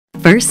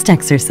First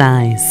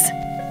exercise.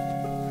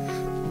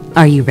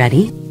 Are you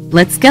ready?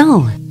 Let's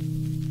go!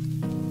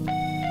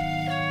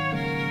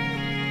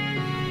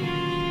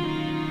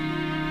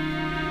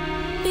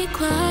 Be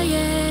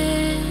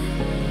quiet.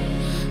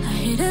 I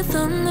hear the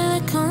thunder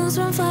that comes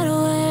from far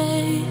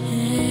away.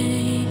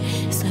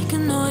 It's like a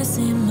noise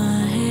in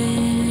my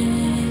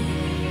head.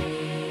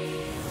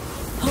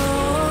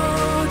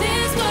 Oh,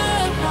 this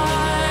world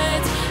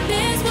hurts.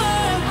 This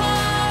world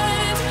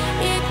hurts.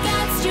 It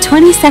gets you.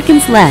 20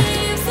 seconds left.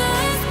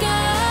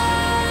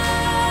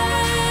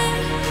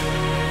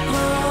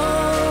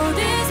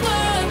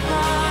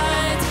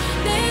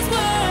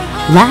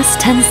 Last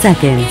 10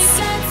 seconds.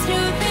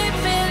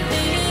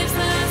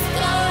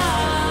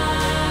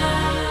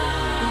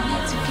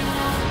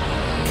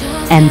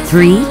 And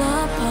 3,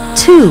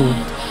 2,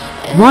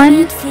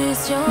 1,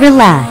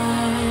 relax.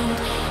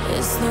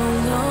 It's no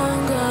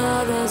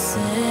longer the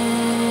same.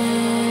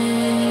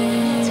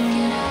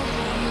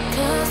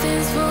 'Cause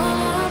things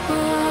fall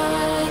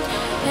apart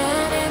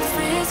and it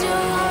frees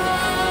your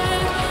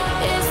heart.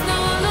 It's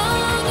no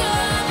longer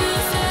the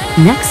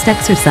same. Next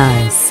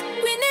exercise.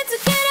 We need to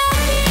get out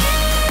of here.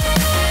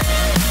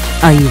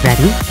 Are you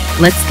ready?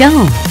 Let's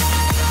go!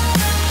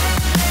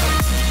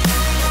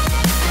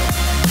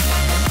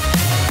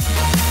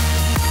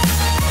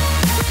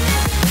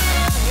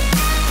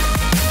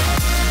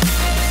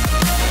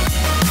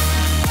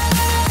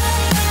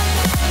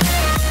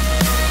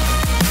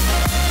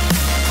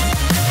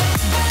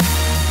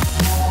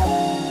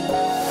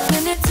 We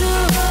need to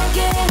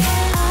get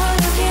out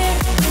of here.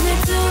 We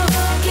need to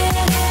get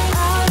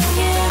out of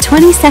here.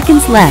 20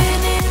 seconds left. We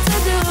need to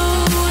do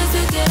is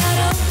to get out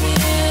of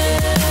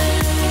here.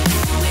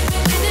 We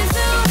need to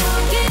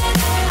get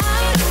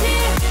out of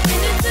here. We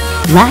need to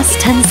Last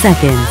 10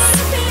 seconds.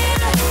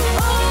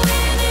 all we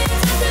need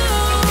to do,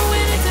 we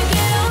need to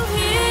get out of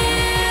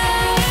here.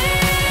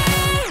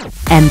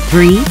 And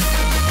 3,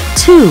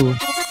 2,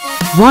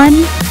 1,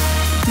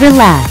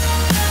 relax.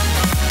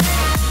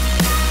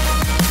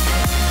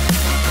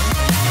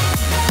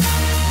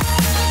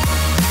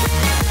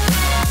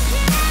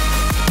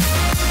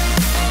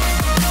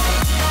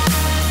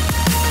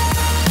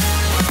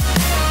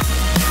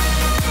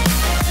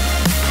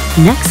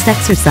 Next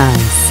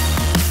exercise.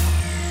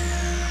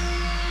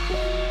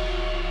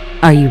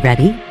 Are you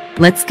ready?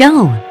 Let's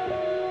go!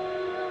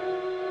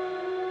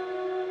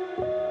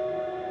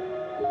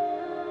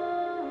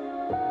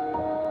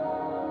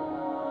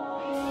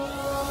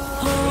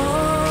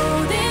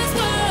 Oh, this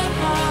world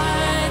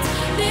hurts.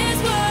 This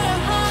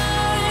world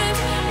hurts.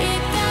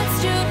 It cuts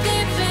you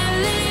deep and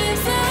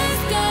leaves a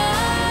scar.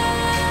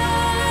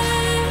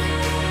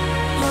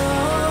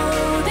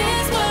 Oh,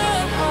 this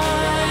world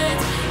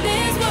hurts.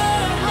 This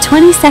world hurts.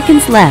 20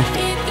 seconds left.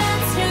 It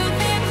cuts you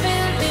deep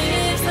and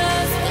leaves a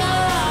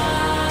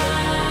scar.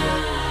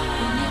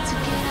 We need to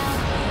get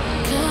out.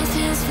 'Cause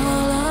things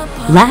fall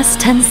apart. Last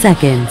 10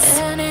 seconds.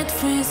 And it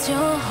frees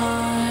your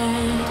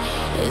heart.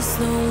 It's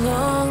no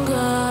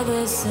longer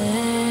the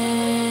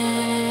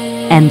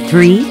same. And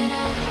 3,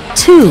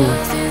 2,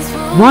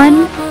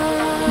 1,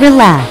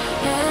 relax.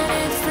 And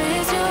it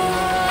frees your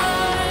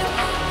heart.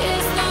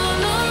 It's no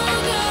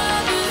longer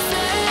the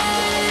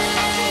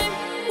same.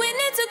 We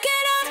need to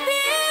get out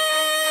here.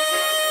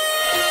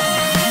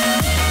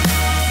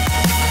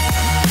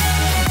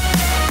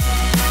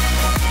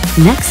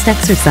 Next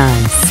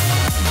exercise.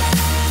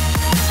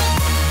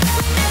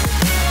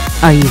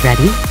 Are you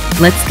ready?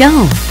 Let's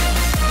go!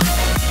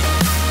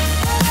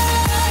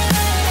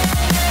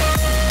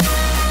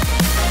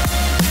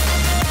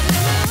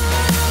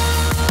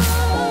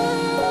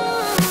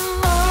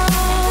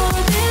 Oh,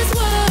 this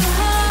world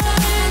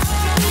hurts.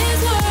 This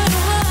world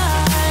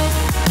hurts.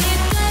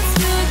 It cuts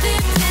you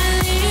deep and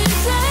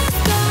leaves a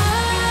scar.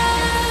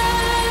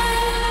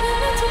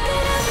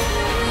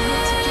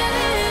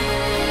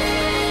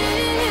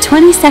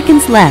 20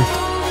 seconds left.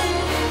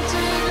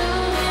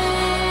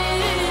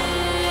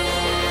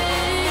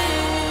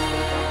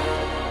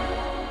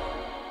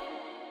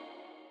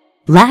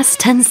 Last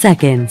 10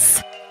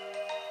 seconds.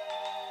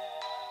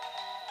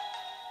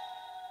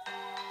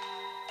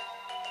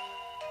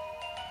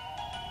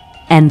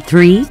 And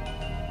 3,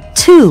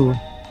 2,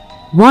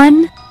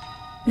 1,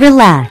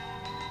 relax.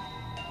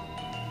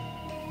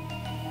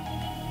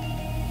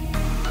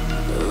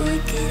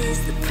 Wicked is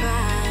the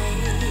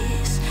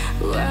price.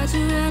 Why'd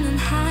you run and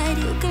hide?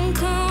 You can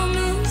come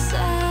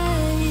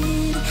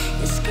inside.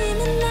 You're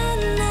screaming our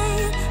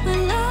name.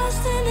 We're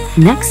lost in the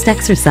Next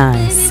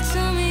exercise. Baby,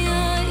 tell me,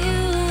 are you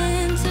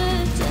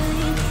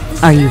entertained?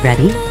 Are you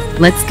ready?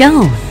 Let's go!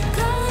 Calling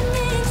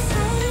me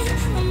insane.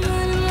 I'm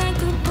running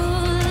like a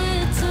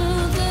bullet to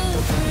the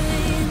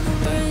brain,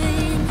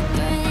 brain,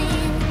 brain,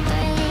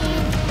 brain.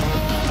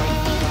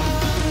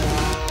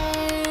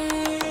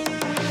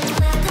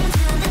 Welcome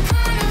to the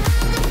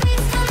carnival, the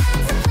freaks come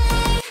out to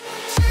play.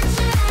 Shut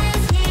your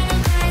eyes, hear the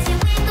cries, you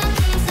ain't got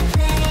games to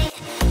play.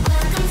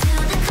 Welcome to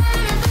the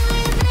carnival,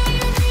 you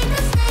made a big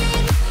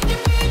mistake. You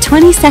made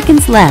 20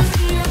 seconds left.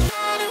 you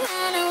try to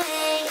run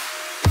away.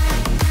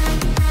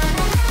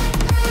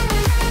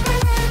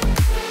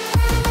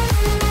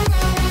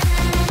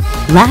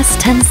 Last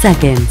 10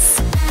 seconds.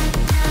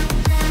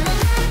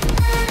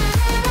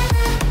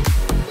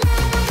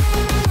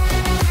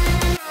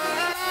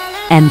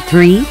 And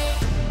 3,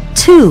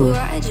 2,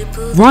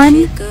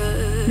 1,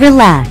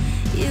 relax.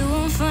 You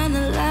won't find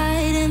the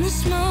light in the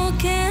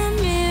smoke and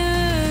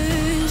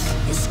mirrors.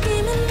 You're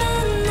screaming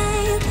my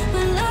name,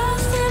 we're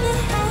lost in the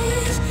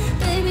haze.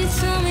 Baby,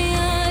 tell me,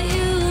 are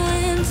you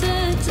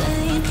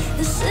entertained?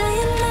 They're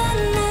saying my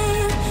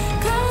name,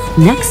 calling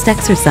me Next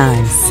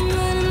exercise. I'm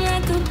running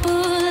like a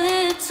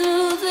bullet to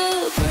the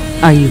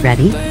brain. Are you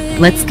ready?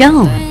 Let's go.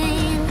 Welcome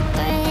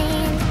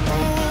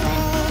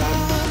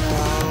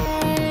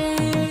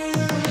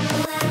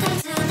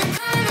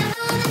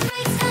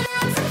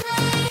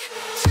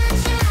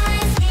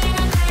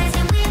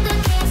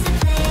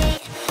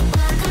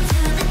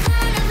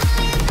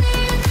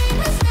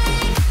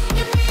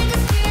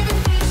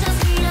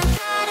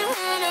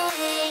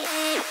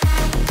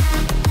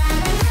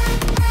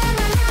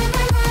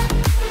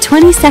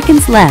 20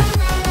 seconds left.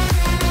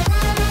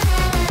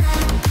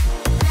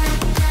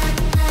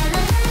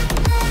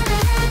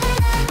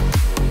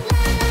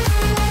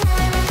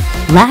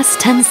 Last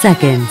 10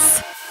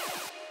 seconds.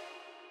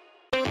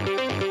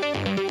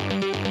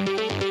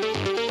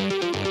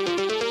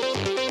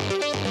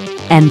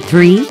 And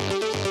 3,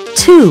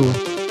 2,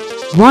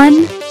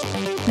 1,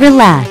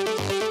 relax.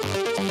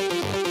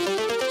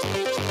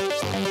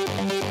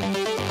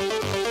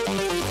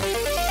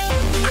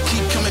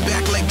 Keep coming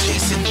back like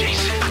Jason.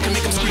 I can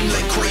make them scream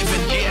like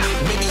Craven.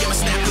 Maybe I'ma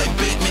snap like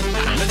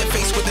Batman. Let it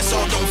face with this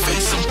all, don't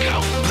face them.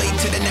 Blade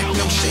to the neck,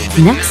 no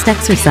shaving. Next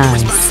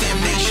exercise.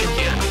 Damnation.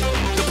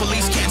 The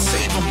police can't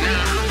save them.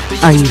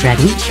 Are you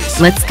ready?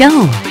 Let's go.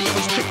 They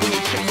always trip when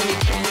you trip when you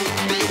trip.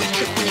 They always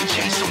trip when you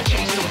chase them.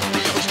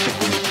 They always trip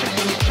when you trip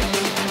when you trip.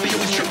 They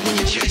always trip when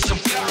you chase them.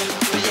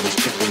 They always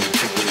trip when you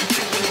trip when you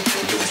trip.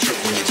 They always trip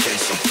when you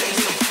chase them.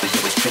 They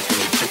always trip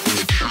when you trip when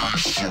you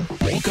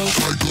trip. Go,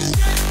 go, go.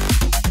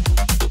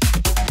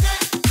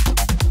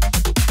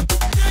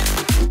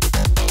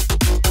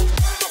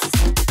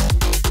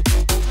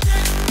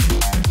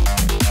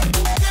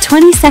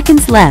 20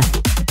 seconds left.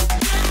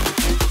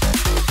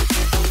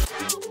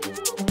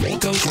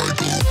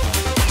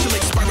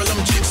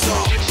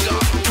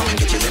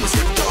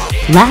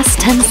 Last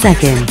 10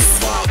 seconds.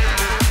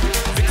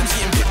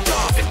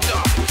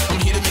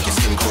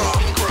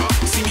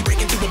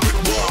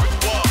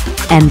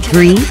 And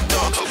 3,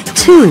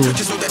 2,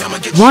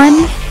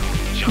 1,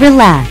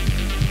 relax.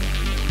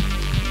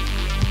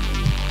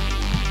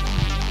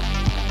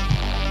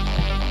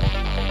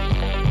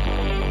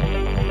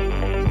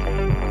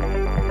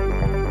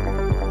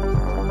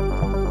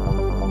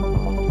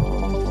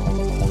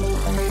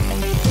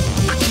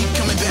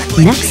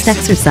 Next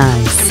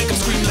exercise.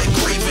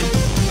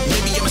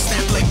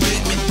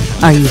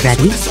 Are you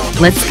ready?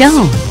 Let's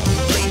go.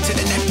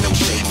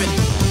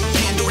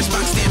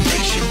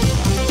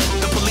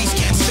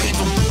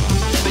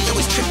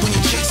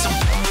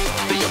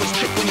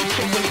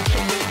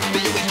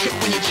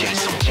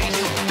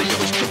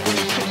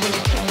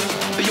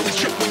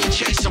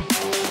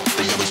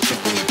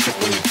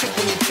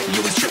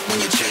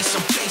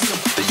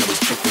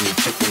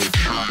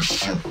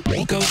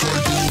 Go, go,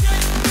 go.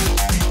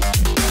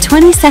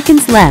 20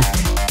 seconds left.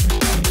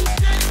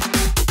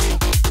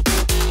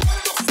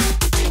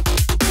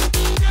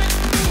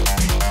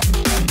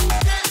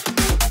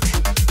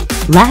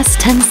 Last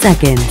 10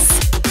 seconds.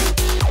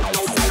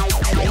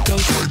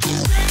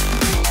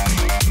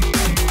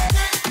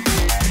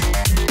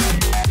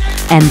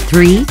 And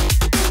 3,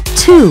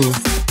 2,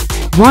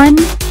 1,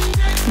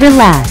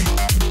 relax.